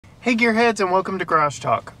Hey Gearheads, and welcome to Garage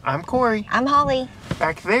Talk. I'm Corey. I'm Holly.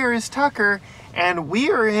 Back there is Tucker, and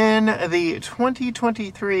we are in the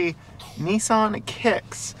 2023 Nissan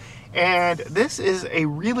Kicks. And this is a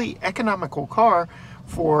really economical car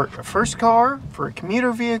for a first car, for a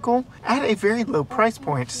commuter vehicle, at a very low price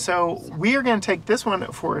point. So we are going to take this one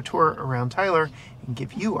for a tour around Tyler and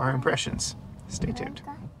give you our impressions. Stay tuned.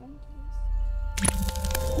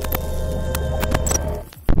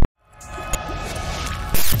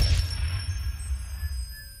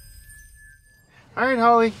 All right,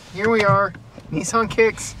 Holly, here we are, Nissan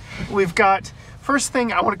Kicks. We've got, first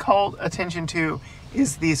thing I want to call attention to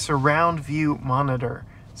is the surround view monitor.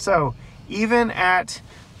 So even at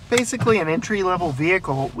basically an entry-level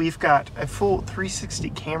vehicle, we've got a full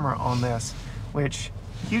 360 camera on this, which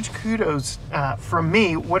huge kudos from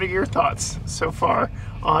me. What are your thoughts so far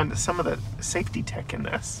on some of the safety tech in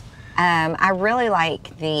this? I really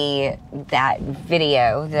like that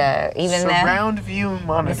video, the surround view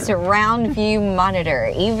monitor. Surround view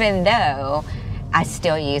monitor, even though I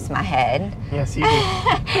still use my head. Yes, you do.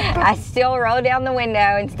 I still roll down the window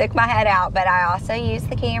and stick my head out, but I also use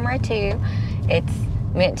the camera too. It's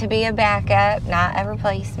meant to be a backup, not a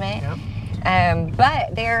replacement. Yep.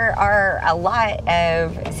 But there are a lot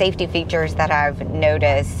of safety features that I've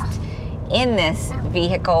noticed in this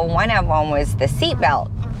vehicle. One of them was the seatbelt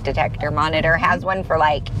detector monitor. Has one for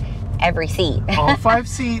like every seat. All 5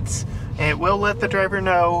 seats. It will let the driver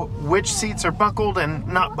know which seats are buckled and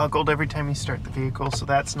not buckled every time you start the vehicle, so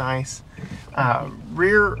that's nice.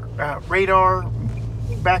 Rear radar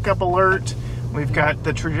backup alert. We've got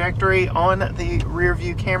the trajectory on the rear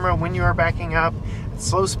view camera when you are backing up. At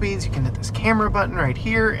slow speeds, you can hit this camera button right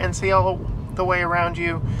here and see all the way around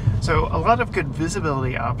you. So a lot of good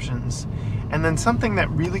visibility options. And then something that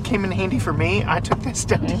really came in handy for me, I took this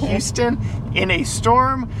down to Houston in a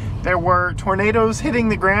storm. There were tornadoes hitting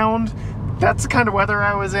the ground. That's the kind of weather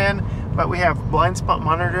I was in. But we have blind spot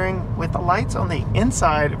monitoring with the lights on the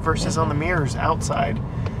inside versus on the mirrors outside.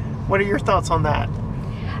 What are your thoughts on that?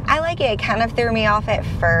 I like it. It kind of threw me off at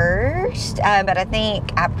first, but I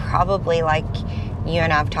think I probably, like you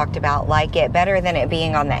and I've talked about, like it better than it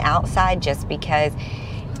being on the outside, just because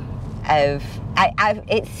of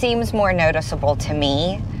it seems more noticeable to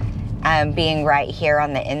me being right here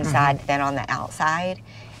on the inside than on the outside.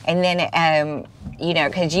 And then you know,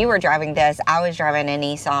 because you were driving this, I was driving a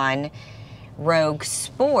Nissan Rogue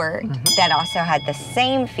Sport that also had the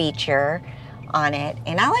same feature on it,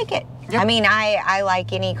 and I like it. Yep. I mean, I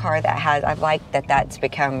like any car that has, I like that that's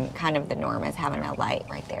become kind of the norm, is having a light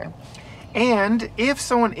right there. And if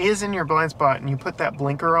someone is in your blind spot and you put that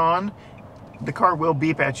blinker on, the car will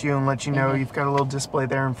beep at you and let you know you've got a little display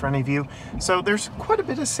there in front of you. So there's quite a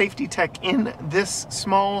bit of safety tech in this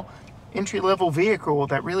small entry-level vehicle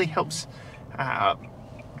that really helps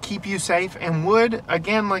keep you safe, and would,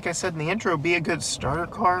 again, like I said in the intro, be a good starter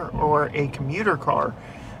car or a commuter car.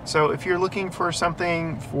 So if you're looking for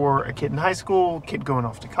something for a kid in high school, kid going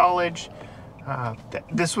off to college,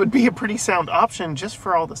 this would be a pretty sound option just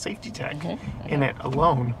for all the safety tech in it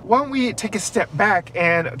alone. Why don't we take a step back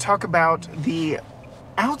and talk about the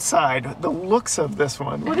outside, the looks of this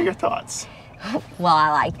one. What are your thoughts? Well,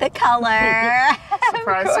 I like the color.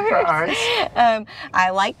 Surprise, surprise.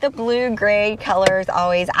 I like the blue-gray colors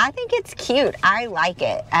always. I think it's cute. I like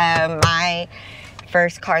it. My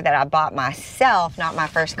first car that I bought myself, not my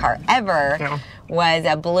first car ever, was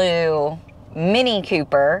a blue Mini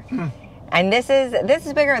Cooper. And this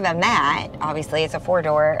is bigger than that. Obviously, it's a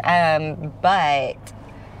 4-door, but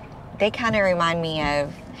they kind of remind me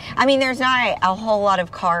of, I mean, there's not a whole lot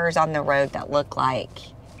of cars on the road that look like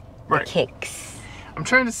the Kicks. I'm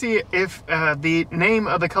trying to see if the name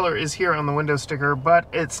of the color is here on the window sticker, but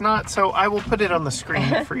it's not, so I will put it on the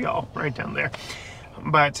screen for y'all right down there.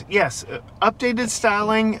 But yes, updated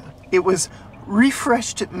styling. It was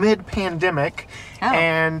refreshed mid-pandemic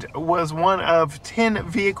and was one of 10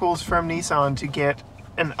 vehicles from Nissan to get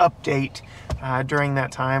an update during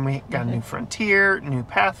that time. We got a new Frontier, new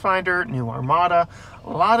Pathfinder, new Armada, a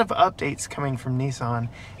lot of updates coming from Nissan,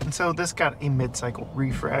 and so this got a mid-cycle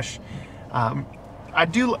refresh. I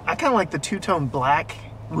kind of like the two-tone black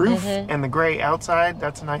roof and the gray outside.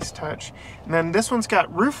 That's a nice touch. And then this one's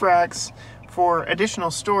got roof racks for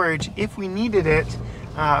additional storage if we needed it,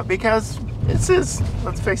 because this is,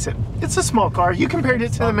 let's face it, it's a small car. You compared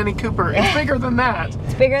it to the Mini Cooper. It's bigger than that.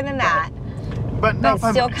 It's bigger than that. But not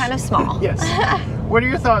by still much. Kind of small. Yes. What are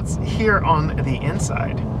your thoughts here on the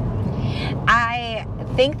inside? I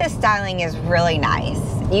think the styling is really nice.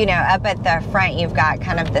 You know, up at the front, you've got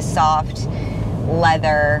kind of the soft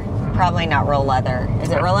leather Probably not real leather. Is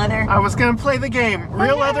it real leather? I was going to play the game.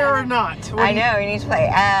 Real leather or not? I know, we need to play.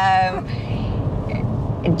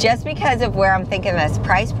 Just because of where I'm thinking this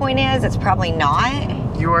price point is, it's probably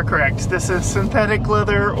not. You are correct. This is synthetic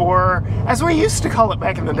leather, or as we used to call it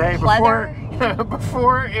back in the day, before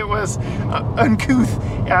before it was uncouth.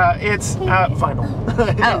 It's vinyl.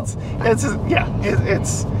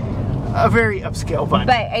 It's a very upscale vinyl.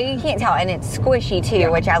 But you can't tell, and it's squishy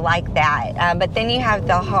too, which I like that. But then you have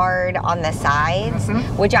the hard on the sides,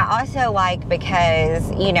 which I also like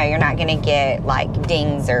because you're not going to get like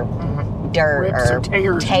dings or dirt rips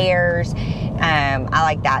or tears. I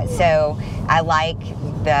like that. So I like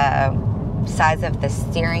the size of the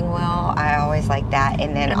steering wheel. I always like that.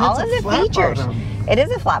 And then all of the features. It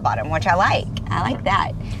is a flat bottom, which I like. I like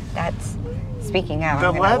that. That's, speaking of,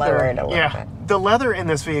 I'm going to lower it a little bit. The leather in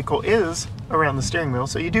this vehicle is around the steering wheel,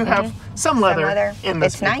 so you do have some leather in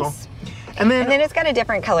this vehicle. It's nice. And then it's got a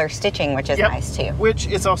different color stitching, which is nice too. Which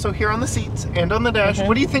is also here on the seats and on the dash.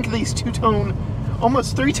 What do you think of these two-tone,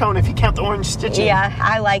 almost three-tone if you count the orange stitching? Yeah,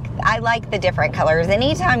 I like the different colors.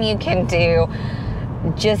 Anytime you can do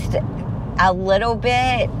just a little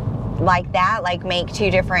bit like that, like make two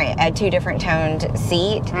different toned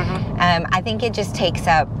seat, I think it just takes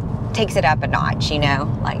it up a notch,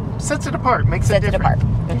 like sets it apart, makes it different.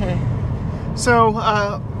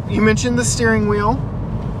 So you mentioned the steering wheel.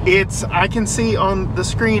 I can see on the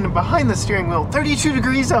screen behind the steering wheel 32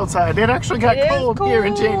 degrees outside. It actually got cold here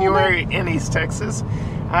in January in East Texas.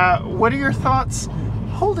 What are your thoughts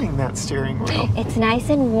holding that steering wheel? It's nice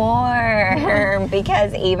and warm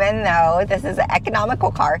because even though this is an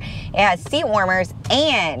economical car, it has seat warmers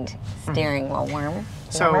and steering wheel warmers.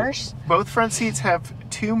 So both front seats have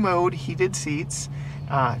 2-mode heated seats,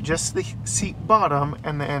 just the seat bottom,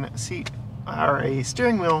 and then a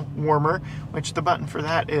steering wheel warmer, which the button for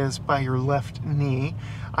that is by your left knee.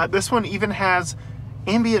 This one even has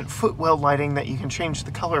ambient footwell lighting that you can change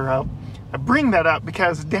the color of. I bring that up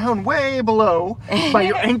because down way below, by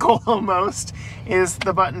your ankle almost, is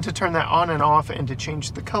the button to turn that on and off and to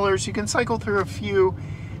change the colors. You can cycle through a few.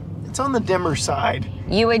 It's on the dimmer side.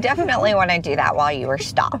 You would definitely want to do that while you were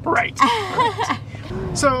stopped. Right.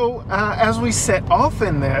 So as we set off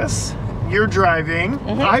in this, you're driving.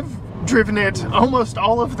 I've driven it almost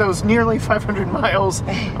all of those nearly 500 miles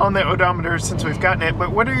on the odometer since we've gotten it.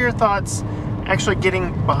 But what are your thoughts actually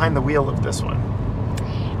getting behind the wheel of this one?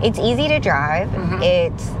 It's easy to drive.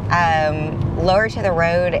 It's lower to the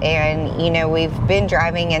road, and we've been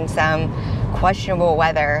driving in some questionable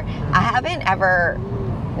weather. I haven't ever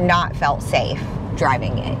not felt safe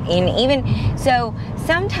driving it. And even so,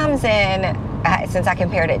 sometimes since I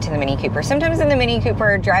compared it to the Mini Cooper, sometimes in the Mini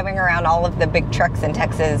Cooper driving around all of the big trucks in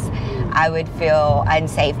Texas, I would feel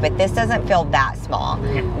unsafe, but this doesn't feel that small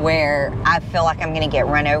where I feel like I'm going to get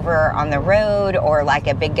run over on the road, or like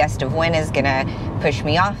a big gust of wind is going to push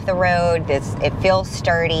me off the road. It feels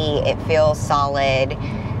sturdy, it feels solid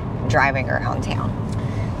driving around town.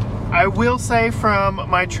 I will say, from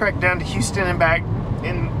my trek down to Houston and back,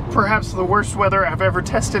 in perhaps the worst weather I've ever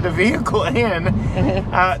tested a vehicle in,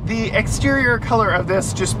 the exterior color of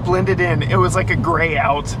this just blended in. It was like a gray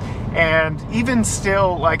out, and even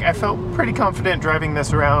still, like, I felt pretty confident driving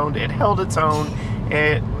this around. It held its own.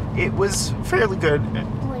 It was fairly good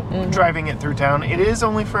driving it through town. It is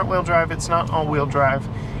only front wheel drive, it's not all wheel drive,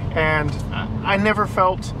 and I never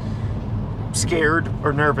felt scared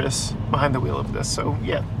or nervous behind the wheel of this. So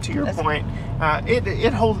yeah, to your point,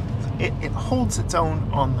 it holds its own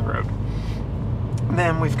on the road. And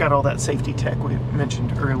then we've got all that safety tech we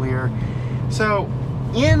mentioned earlier. So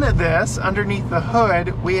in this, underneath the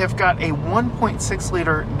hood, we have got a 1.6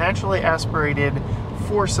 liter naturally aspirated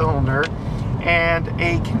 4-cylinder and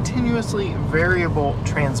a continuously variable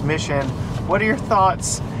transmission. What are your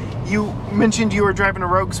thoughts? You mentioned you were driving a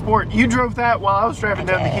Rogue Sport. You drove that while I was driving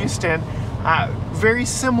down to Houston. Very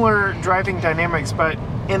similar driving dynamics, but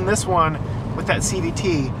in this one, with that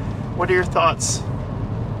CVT, what are your thoughts?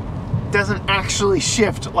 Doesn't actually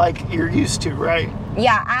shift like you're used to, right?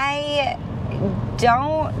 Yeah, I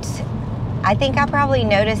think I probably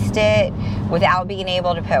noticed it without being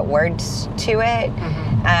able to put words to it,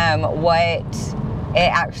 what it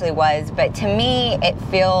actually was. But to me, it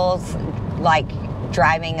feels like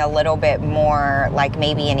driving a little bit more like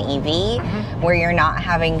maybe an EV, where you're not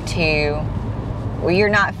having to, where you're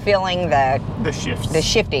not feeling the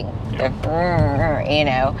shifting,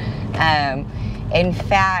 in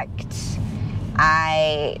fact,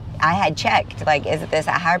 I had checked, like, is this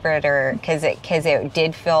a hybrid, or because it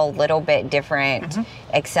did feel a little bit different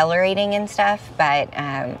accelerating and stuff, but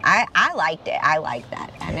I liked it. I like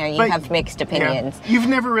that. I know you have mixed opinions. Yeah. You've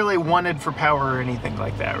never really wanted for power or anything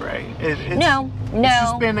like that, right? No. It's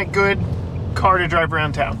just been a good car to drive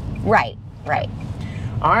around town. Right.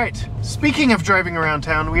 All right, speaking of driving around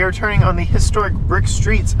town, we are turning on the historic brick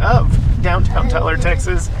streets of downtown Tyler,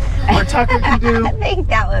 Texas, where Tucker can do... I think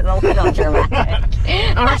that was a little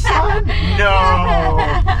dramatic. Our son?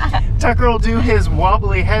 No. Tucker will do his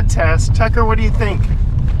wobbly head test. Tucker, what do you think?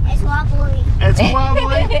 It's wobbly. It's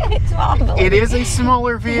wobbly? It's wobbly. It is a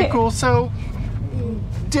smaller vehicle, so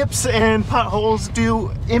dips and potholes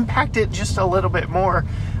do impact it just a little bit more.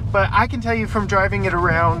 But I can tell you from driving it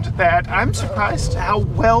around that I'm surprised how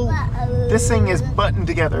well this thing is buttoned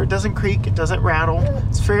together. It doesn't creak, it doesn't rattle,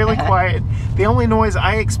 it's fairly quiet. The only noise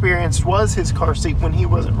I experienced was his car seat when he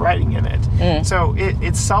wasn't riding in it. So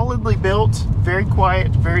it's solidly built, very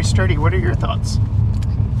quiet, very sturdy. What are your thoughts?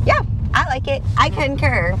 Yeah, I like it. I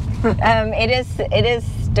concur. It is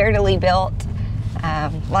sturdily built.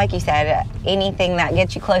 Like you said, anything that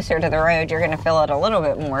gets you closer to the road, you're going to feel it a little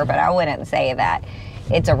bit more, but I wouldn't say that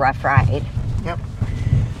it's a rough ride. Yep.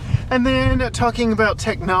 And then talking about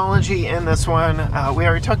technology in this one, we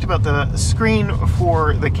already talked about the screen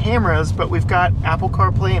for the cameras, but we've got Apple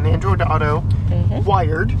CarPlay and Android Auto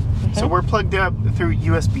wired. So we're plugged up through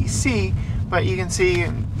USB-C, but you can see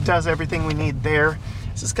it does everything we need there.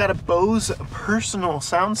 So it's got a Bose personal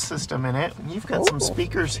sound system in it. You've got some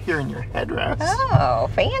speakers here in your headrest. Oh,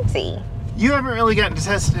 fancy. You haven't really gotten to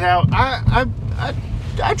test it out.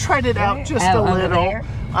 I tried it out just a little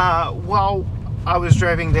while I was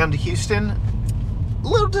driving down to Houston. A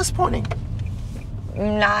little disappointing.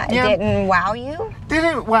 Didn't wow you?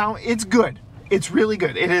 Didn't wow. It's good. It's really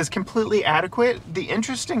good. It is completely adequate. The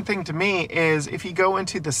interesting thing to me is if you go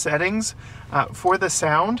into the settings for the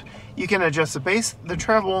sound, you can adjust the bass, the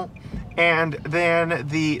treble, and then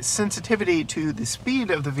the sensitivity to the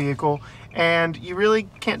speed of the vehicle, and you really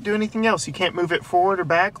can't do anything else. You can't move it forward or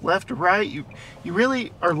back, left or right. You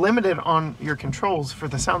really are limited on your controls for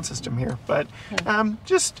the sound system here, but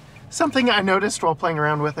just something I noticed while playing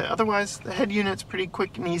around with it. Otherwise, the head unit's pretty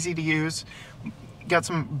quick and easy to use. Got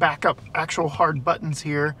some backup actual hard buttons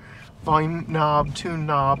here, volume knob, tune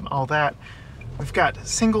knob, all that. We've got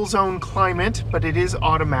single zone climate, but it is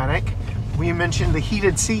automatic. We mentioned the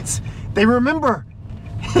heated seats. They remember.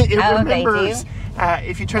 It remembers.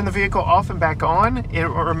 If you turn the vehicle off and back on, it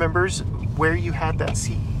remembers where you had that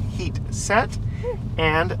seat heat set.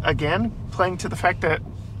 And again, playing to the fact that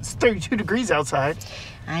it's 32 degrees outside.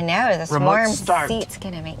 I know, this warm seat's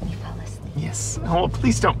gonna make me fall asleep. Yes. Oh,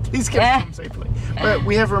 please don't. Please get us home safely. But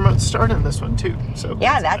we have remote start in this one too. So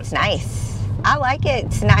yeah, that's nice. I like it.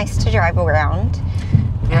 It's nice to drive around.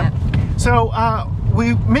 Yeah. So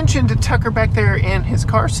we mentioned Tucker back there in his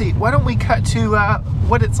car seat. Why don't we cut to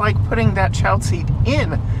what it's like putting that child seat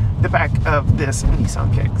in the back of this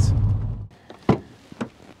Nissan Kicks.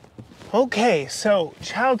 Okay, so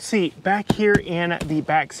child seat back here in the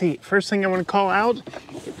back seat. First thing I want to call out,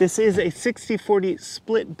 this is a 60-40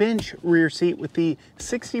 split bench rear seat with the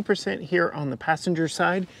 60% here on the passenger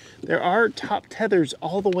side. There are top tethers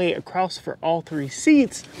all the way across for all three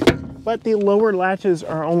seats, but the lower latches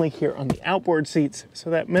are only here on the outboard seats. So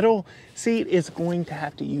that middle seat is going to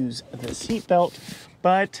have to use the seat belt,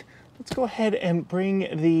 but let's go ahead and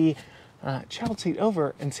bring the child seat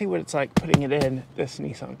over and see what it's like putting it in this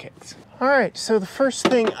Nissan Kicks. All right, so the first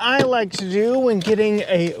thing I like to do when getting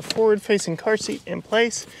a forward-facing car seat in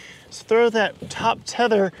place is throw that top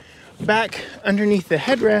tether back underneath the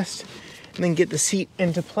headrest and then get the seat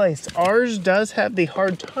into place. Ours does have the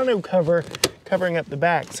hard tonneau cover covering up the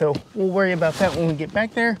back, so we'll worry about that when we get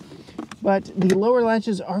back there. But the lower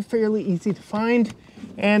latches are fairly easy to find,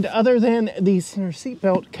 and other than the center seat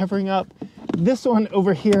belt covering up this one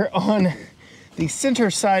over here on the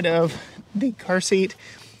center side of the car seat,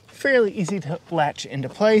 fairly easy to latch into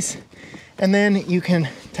place. And then you can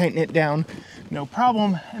tighten it down, no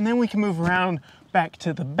problem. And then we can move around back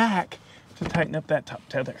to the back to tighten up that top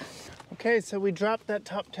tether. Okay, so we dropped that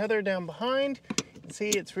top tether down behind. You can see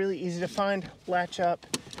it's really easy to find, latch up,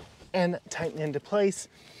 and tighten into place.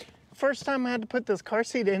 First time I had to put this car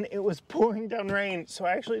seat in, it was pouring down rain, so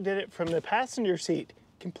I actually did it from the passenger seat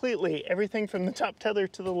completely, everything from the top tether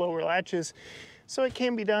to the lower latches, so it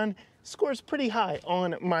can be done. Scores pretty high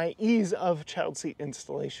on my ease of child seat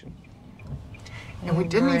installation. And we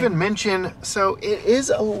didn't even mention, so it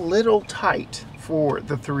is a little tight for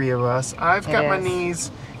the three of us. I've got my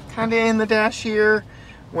knees kind of in the dash here,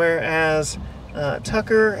 whereas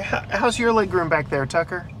Tucker, how's your leg room back there,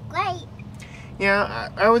 Tucker? Great. Yeah,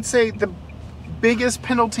 I would say the biggest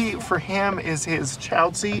penalty for him is his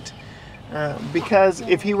child seat. Because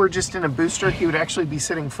if he were just in a booster, he would actually be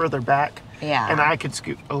sitting further back. Yeah. And I could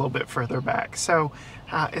scoot a little bit further back. So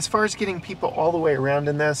as far as getting people all the way around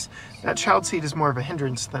in this, that child seat is more of a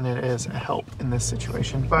hindrance than it is a help in this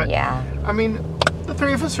situation. But yeah, I mean, the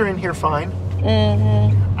three of us are in here fine.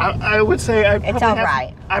 Mm-hmm. I would say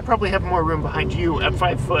I probably have more room behind you at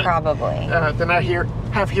 5 foot. Probably. Than I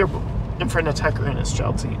have here in front of Tucker in his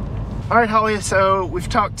child seat. All right, Holly, so we've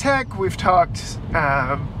talked tech, we've talked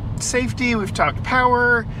safety, we've talked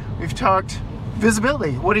power, we've talked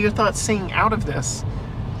visibility. What are your thoughts seeing out of this?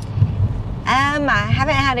 I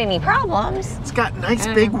haven't had any problems. It's got nice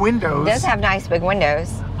big windows. It does have nice big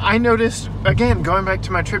windows. I noticed, again, going back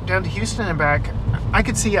to my trip down to Houston and back, I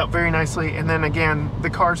could see out very nicely, and then again, the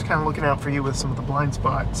car's kind of looking out for you with some of the blind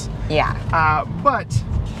spots. Yeah. But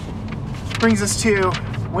brings us to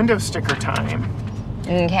window sticker time.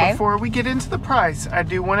 Okay. Before we get into the price, I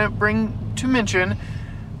do want to mention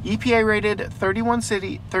EPA rated 31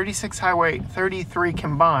 city, 36 highway, 33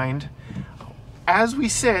 combined. As we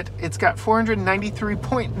sit, it's got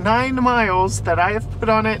 493.9 miles that I have put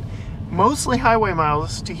on it, mostly highway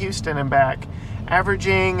miles to Houston and back,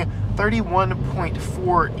 averaging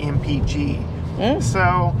 31.4 mpg.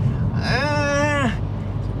 So,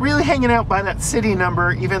 really hanging out by that city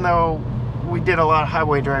number, even though we did a lot of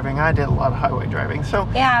highway driving. I did a lot of highway driving. So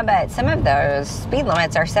yeah, but some of those speed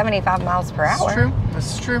limits are 75 miles per hour. That's true.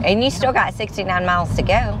 That's true. And you still got 69 miles to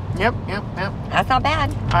go. Yep. That's not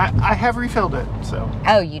bad. I have refilled it, so.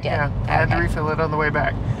 Oh, you did? Yeah, I had to refill it on the way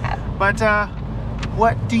back. Oh. But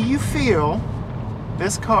what do you feel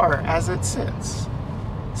this car, as it sits,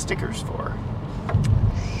 stickers for?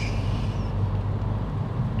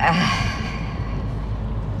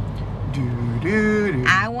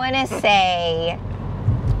 I want to say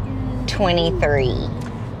 23.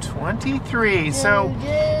 23. So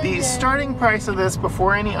the starting price of this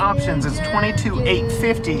before any options is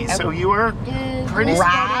 $22,850. So you are pretty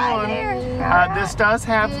spot on. This does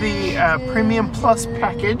have the Premium Plus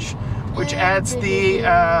package, which adds the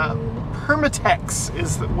Permatex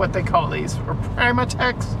is what they call these, or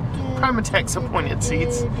Primatex appointed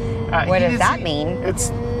seats. What does that mean? It's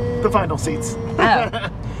the vinyl seats. Oh.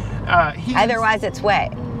 Otherwise, it's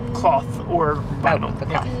what? Cloth or vinyl. Oh, the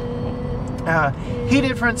cloth.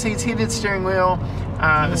 Heated front seats, heated steering wheel,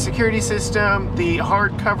 the security system, the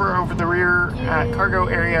hard cover over the rear cargo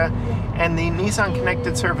area, and the Nissan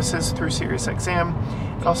connected services through SiriusXM.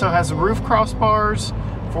 It also has roof crossbars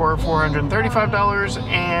for $435,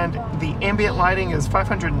 and the ambient lighting is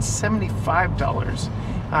 $575.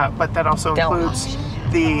 But that also includes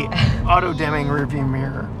the auto dimming rearview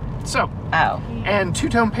mirror. So, and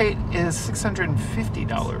two-tone paint is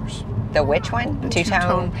 $650. The which one? The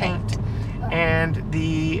two-tone paint. And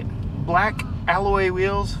the black alloy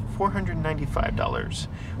wheels, $495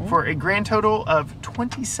 for a grand total of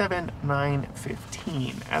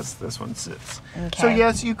 $27,915 as this one sits. Okay. So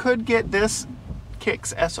yes, you could get this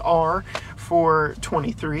Kicks SR for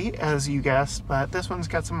 $23,000 as you guessed, but this one's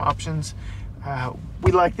got some options.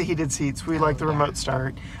 We like the heated seats. We like the remote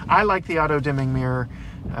start. I like the auto dimming mirror.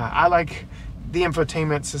 I like the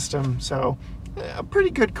infotainment system. So a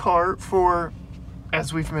pretty good car for,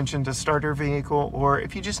 as we've mentioned, a starter vehicle, or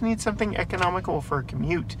if you just need something economical for a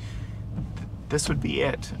commute, this would be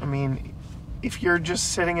it. I mean, if you're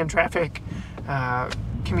just sitting in traffic,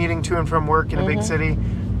 commuting to and from work in a big city,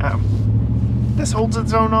 this holds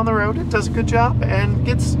its own on the road. It does a good job and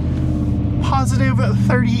gets positive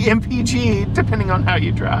 30 mpg depending on how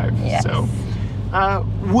you drive. Yes. So,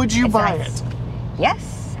 would you buy it?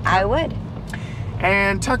 Yes, I would.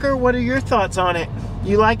 And Tucker, what are your thoughts on it?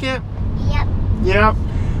 You like it? Yep. Yep.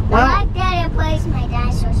 Well, I like that it plays my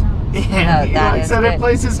dinosaur songs. Yeah, he likes that good. it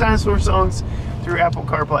plays his dinosaur songs through Apple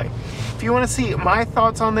CarPlay. If you want to see my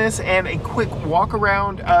thoughts on this and a quick walk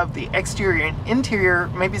around of the exterior and interior,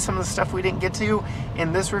 maybe some of the stuff we didn't get to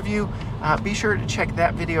in this review, be sure to check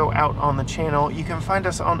that video out on the channel. You can find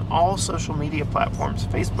us on all social media platforms: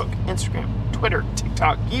 Facebook, Instagram, Twitter,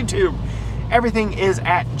 TikTok, YouTube. Everything is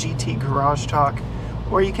at GT Garage Talk,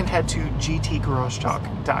 or you can head to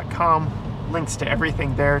gtgaragetalk.com. Links to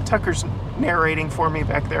everything there. Tucker's narrating for me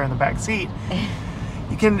back there in the back seat.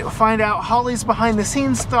 You can find out Holly's behind the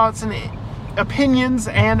scenes thoughts and opinions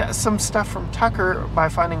and some stuff from Tucker by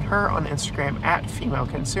finding her on Instagram at Female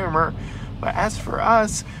Consumer. But as for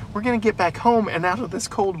us, we're going to get back home and out of this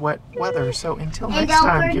cold, wet weather. So until next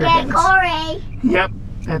time, And don't forget Corey. Yep.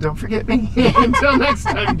 And don't forget me. Until next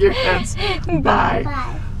time, Gearheads. Bye.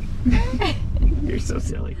 Bye. You're so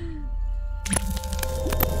silly.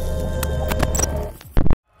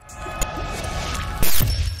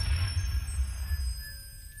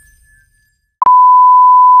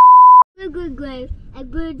 glue glue. I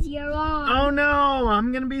glued your arm. Oh no,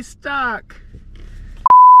 I'm gonna be stuck.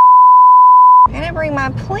 I'm gonna bring my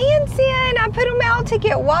plants in. I put them out to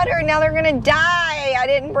get water. Now they're gonna die. I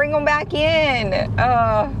didn't bring them back in.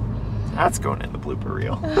 That's going in the blooper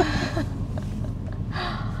reel.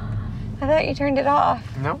 I thought you turned it off.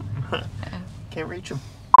 Nope. Can't reach them.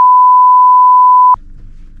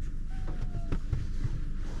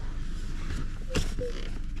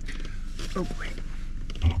 Oh, wait.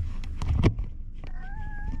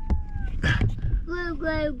 Glue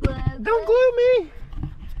glue glue. Don't glue me!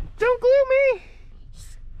 Don't glue me!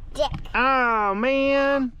 Stick. Oh,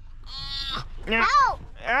 man. Help!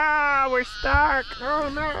 Ah, we're stuck. Oh,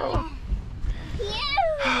 no.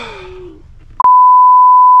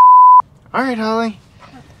 All right, Holly.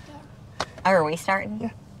 Are we starting?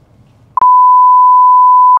 Yeah.